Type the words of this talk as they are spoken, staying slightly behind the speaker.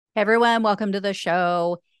Everyone, welcome to the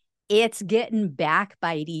show. It's getting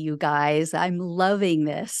backbitey, you guys. I'm loving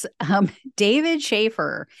this. David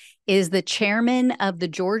Schaefer is the chairman of the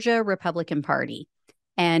Georgia Republican Party.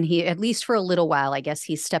 And he, at least for a little while, I guess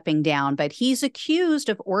he's stepping down, but he's accused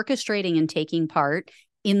of orchestrating and taking part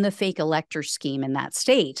in the fake elector scheme in that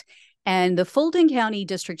state. And the Fulton County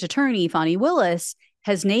District Attorney, Fani Willis,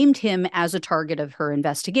 has named him as a target of her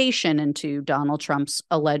investigation into Donald Trump's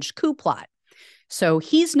alleged coup plot. So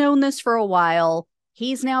he's known this for a while.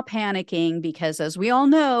 He's now panicking because, as we all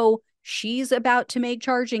know, she's about to make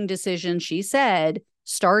charging decisions, she said,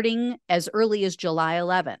 starting as early as July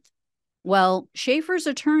 11th. Well, Schaefer's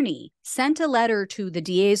attorney sent a letter to the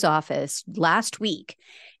DA's office last week,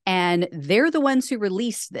 and they're the ones who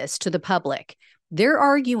released this to the public. They're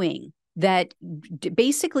arguing that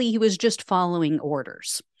basically he was just following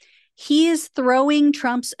orders. He is throwing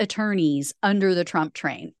Trump's attorneys under the Trump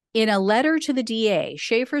train. In a letter to the DA,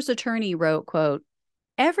 Schaefer's attorney wrote, quote,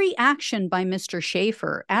 "Every action by Mr.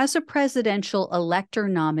 Schaefer as a presidential elector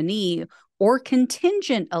nominee or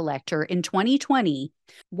contingent elector in 2020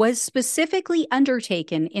 was specifically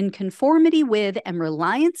undertaken in conformity with and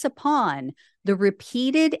reliance upon the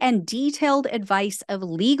repeated and detailed advice of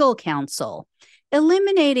legal counsel,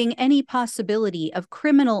 eliminating any possibility of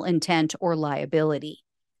criminal intent or liability."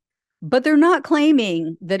 But they're not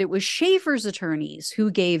claiming that it was Schaefer's attorneys who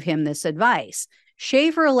gave him this advice.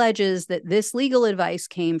 Schaefer alleges that this legal advice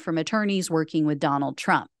came from attorneys working with Donald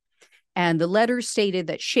Trump. And the letter stated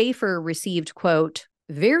that Schaefer received, quote,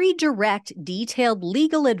 "very direct, detailed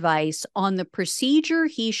legal advice on the procedure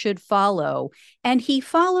he should follow, and he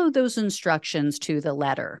followed those instructions to the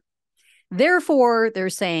letter." Therefore, they're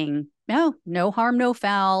saying, no harm, no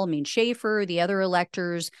foul. I mean, Schaefer, the other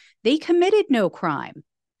electors, they committed no crime.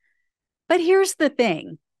 But here's the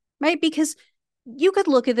thing, right? Because you could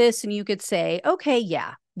look at this and you could say, okay,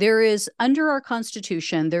 yeah, there is, under our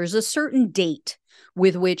Constitution, there's a certain date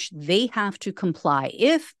with which they have to comply.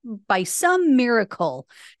 If by some miracle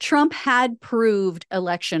Trump had proved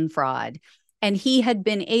election fraud and he had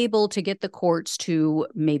been able to get the courts to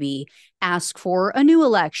maybe ask for a new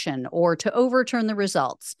election or to overturn the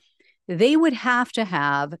results, they would have to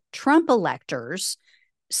have Trump electors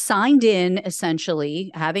signed in, essentially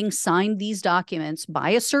having signed these documents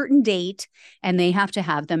by a certain date, and they have to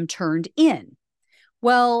have them turned in.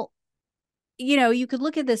 Well, you could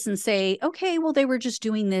look at this and say, okay, well, they were just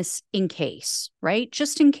doing this in case, right?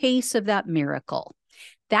 Just in case of that miracle.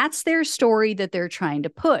 That's their story that they're trying to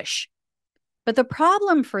push. But the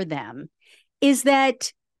problem for them is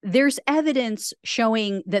that there's evidence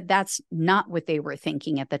showing that that's not what they were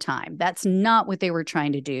thinking at the time. That's not what they were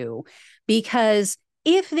trying to do, because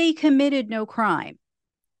if they committed no crime,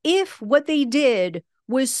 if what they did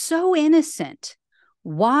was so innocent,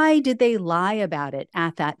 why did they lie about it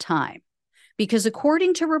at that time? Because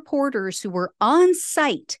according to reporters who were on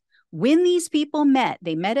site when these people met,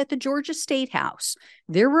 they met at the Georgia State House.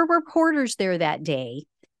 There were reporters there that day,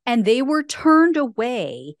 and they were turned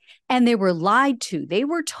away and they were lied to. They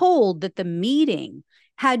were told that the meeting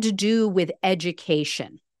had to do with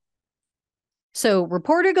education. So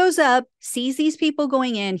reporter goes up, sees these people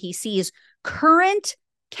going in. He sees current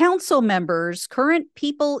council members, current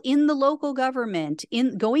people in the local government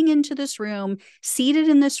going into this room, seated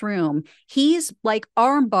in this room. He's like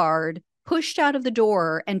armbarred, pushed out of the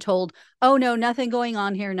door and told, "Oh no, nothing going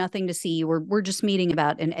on here, nothing to see. We're just meeting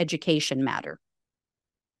about an education matter."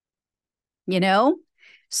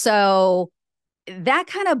 So that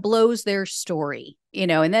kind of blows their story,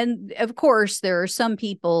 and then of course there are some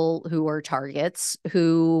people who are targets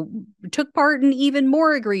who took part in even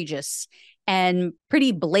more egregious and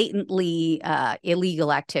pretty blatantly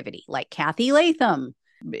illegal activity, like Kathy Latham.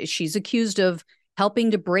 She's accused of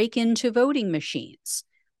helping to break into voting machines.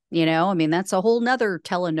 That's a whole nother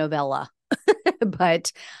telenovela.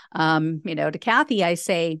 But to Kathy, I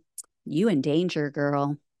say, you in danger,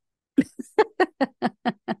 girl.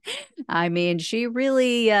 She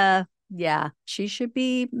really, she should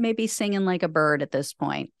be maybe singing like a bird at this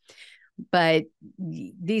point. But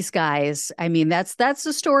these guys, that's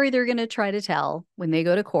the story they're going to try to tell when they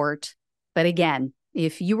go to court. But again,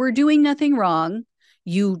 if you were doing nothing wrong,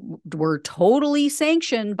 you were totally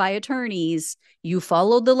sanctioned by attorneys, you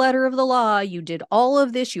followed the letter of the law, you did all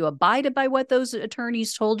of this, you abided by what those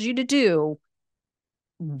attorneys told you to do.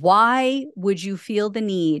 Why would you feel the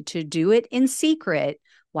need to do it in secret?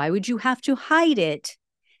 Why would you have to hide it?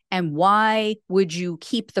 And why would you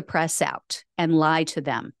keep the press out and lie to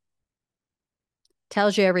them?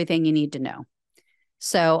 Tells you everything you need to know.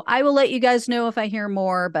 So I will let you guys know if I hear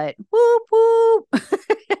more, but whoop, whoop.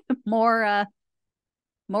 more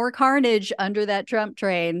More carnage under that Trump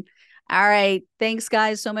train. All right. Thanks,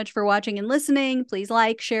 guys, so much for watching and listening. Please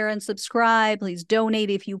like, share, and subscribe. Please donate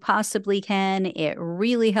if you possibly can. It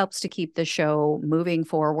really helps to keep the show moving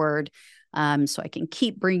forward, so I can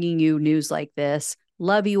keep bringing you news like this.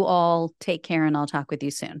 Love you all. Take care, and I'll talk with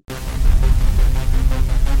you soon.